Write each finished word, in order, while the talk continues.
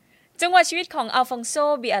จังหวะชีวิตของอัลฟองโซ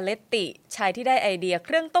บิอาเลตติชายที่ได้ไอเดียเค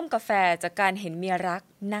รื่องต้มกาแฟจากการเห็นเมียรัก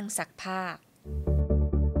นั่งซักผ้า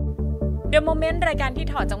The Moment รายการที่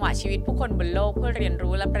ถอดจังหวะชีวิตผู้คนบนโลกเพื่อเรียน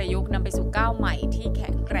รู้และประยุกต์นำไปสู่ก้าวใหม่ที่แข็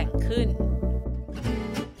งแกร่งขึ้น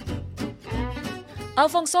อัล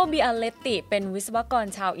ฟองโซ บิอาเลตติเป็นวิศวกร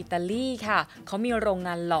ชาวอิตาลีค่ะเขามีโรงง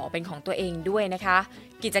านหล่อเป็นของตัวเองด้วยนะคะ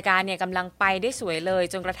กิจการเนี่ยกำลังไปได้สวยเลย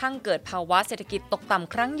จนกระทั่งเกิดภาวะเศรษฐกิจตกต่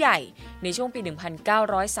ำครั้งใหญ่ในช่วงปี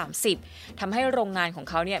 1930 ทำให้โรงงานของ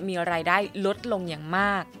เขาเนี่ยมีรายได้ลดลงอย่างม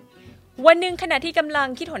ากวันหนึ่งขณะที่กำลัง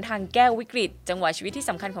คิดหนทางแก้วิกฤตจังหวะชีวิตที่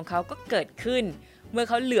สำคัญของเขาก็เกิดขึ้นเมื่อ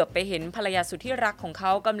เขาเหลือบไปเห็นภรรยาสุดที่รักของเข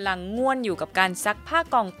ากำลังง่วนอยู่กับการซักผ้า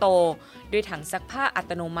กองโตด้วยถังซักผ้าอั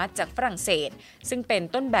ตโนมัติจากฝรั่งเศสซึ่งเป็น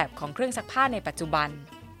ต้นแบบของเครื่องซักผ้าในปัจจุบัน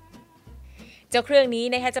เจ้าเครื่องนี้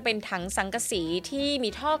นะคะจะเป็นถังสังกะสีที่มี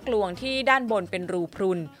ท่อกลวงที่ด้านบนเป็นรูพ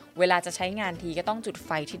รุนเวลาจะใช้งานทีก็ต้องจุดไฟ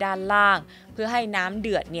ที่ด้านล่างเพื่อให้น้ำเ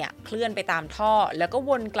ดือดเนี่ยเคลื่อนไปตามท่อแล้วก็ว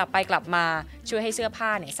นกลับไปกลับมาช่วยให้เสื้อผ้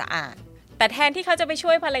าเนี่ยสะอาดแต่แทนที่เขาจะไปช่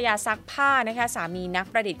วยภรรยาซักผ้านะคะสามีนัก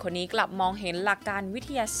ประดิษฐ์คนนี้กลับมองเห็นหลักการวิ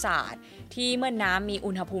ทยาศาสตร์ที่เมื่อน้ำมี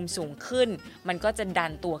อุณหภูมิสูงขึ้นมันก็จะดั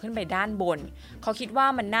นตัวขึ้นไปด้านบนเขาคิดว่า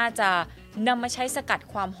มันน่าจะนำมาใช้สกัด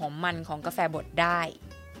ความหอมมันของกาแฟบดได้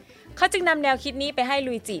เขาจึงนำแนวคิดนี้ไปให้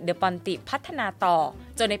ลุยจิ เดอปอนติ พัฒนาต่อ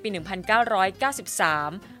จนในปี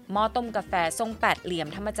 1993 หม้อต้มกาแฟทรงแปดเหลี่ยม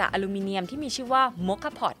ทำมาจากอลูมิเนียมที่มีชื่อว่า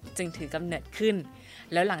Moka Pot จึงถือกำเนิดขึ้น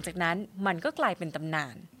แล้วหลังจากนั้นมันก็กลายเป็นตำนา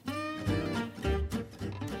น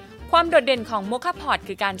ความโดดเด่นของ Moka Pot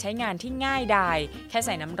คือการใช้งานที่ง่ายดายแค่ใ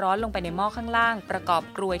ส่น้ำร้อนลงไปในหม้อข้างล่างประกอบ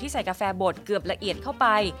กรวยที่ใส่กาแฟบดเกือบละเอียดเข้าไป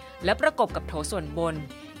แล้วประกบกับโถส่วนบน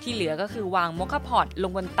ที่เหลือก็คือวาง Moka Pot ล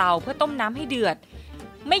งบนเตาเพื่อต้มน้ำให้เดือด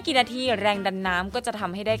ไม่กี่นาทีแรงดันน้ำก็จะท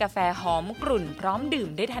ำให้ได้กาแฟหอมกรุ่นพร้อมดื่ม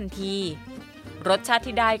ได้ทันทีรสชาติ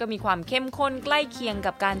ที่ได้ก็มีความเข้มข้นใกล้เคียง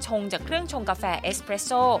กับการชงจากเครื่องชงกาแฟเอสเปรสโ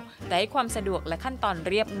ซ่แต่ให้ความสะดวกและขั้นตอน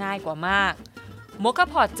เรียบง่ายกว่ามากMoka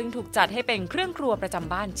Pot จึงถูกจัดให้เป็นเครื่องครัวประจ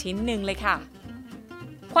ำบ้านชิ้นหนึ่งเลยค่ะ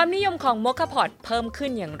ความนิยมของ Moka Pot เพิ่มขึ้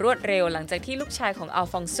นอย่างรวดเร็วหลังจากที่ลูกชายของอัล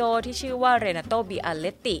ฟองโซที่ชื่อว่าเรนาโต บิอาเล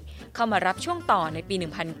ตติเข้ามารับช่วงต่อในปี 1946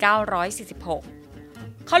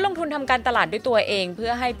เขาลงทุนทำการตลาดด้วยตัวเองเพื่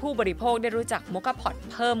อให้ผู้บริโภคได้รู้จัก Moka Pot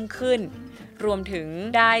เพิ่มขึ้นรวมถึง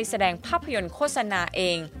ได้แสดงภาพยนตร์โฆษณาเอ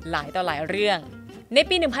งหลายต่อหลายเรื่องใน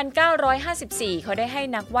ปี 1954 เขาได้ให้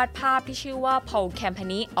นักวาดภาพที่ชื่อว่าพอล แคมพา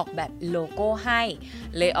นีออกแบบโลโก้ให้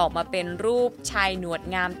เลยออกมาเป็นรูปชายหนวด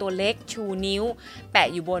งามตัวเล็กชูนิ้วแปะ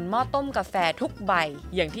อยู่บนหม้อต้มกาแฟทุกใบ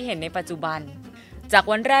อย่างที่เห็นในปัจจุบันจาก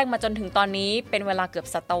วันแรกมาจนถึงตอนนี้เป็นเวลาเกือบ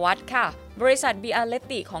ศตวรรษค่ะบริษัท บิอาเลต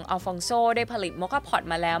ติของอัลฟองโซได้ผลิต Moka Pot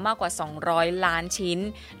มาแล้วมากกว่า 200 ล้านชิ้น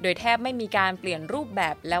โดยแทบไม่มีการเปลี่ยนรูปแบ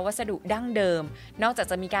บและวัสดุดั้งเดิมนอกจาก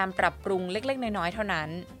จะมีการปรับปรุงเล็กๆน้อยๆเท่านั้น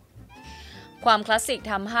ความคลาสสิก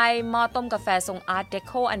ทำให้หม้อต้มกาแฟทรงอาร์ตเดโ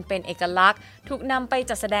คอันเป็นเอกลักษณ์ถูกนำไป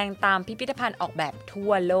จัดแสดงตามพิพิธภัณฑ์ออกแบบทั่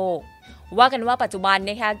วโลกว่ากันว่าปัจจุบัน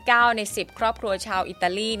นะคะ9 ใน 10 ครอบครัวชาวอิตา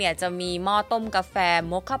ลีเนี่ยจะมีหม้อต้มกาแฟ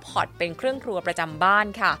Moka Pot เป็นเครื่องครัวประจำบ้าน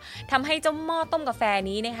ค่ะทำให้เจ้าหม้อต้มกาแฟ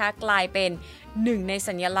นี้นะคะกลายเป็นหนึ่งใน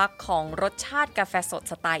สัญลักษณ์ของรสชาติกาแฟสด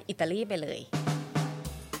สไตล์อิตาลีไปเลย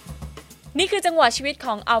นี่คือจังหวะชีวิตข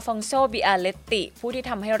องอัลฟองโซ บิอาเลตติผู้ที่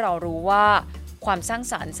ทำให้เรารู้ว่าความสร้าง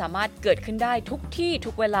สรรค์สามารถเกิดขึ้นได้ทุกที่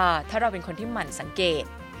ทุกเวลาถ้าเราเป็นคนที่หมั่นสังเกต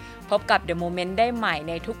พบกับ The Moment ได้ใหม่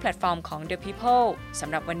ในทุกแพลตฟอร์มของ The People ส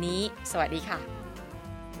ำหรับวันนี้สวัสดีค่ะ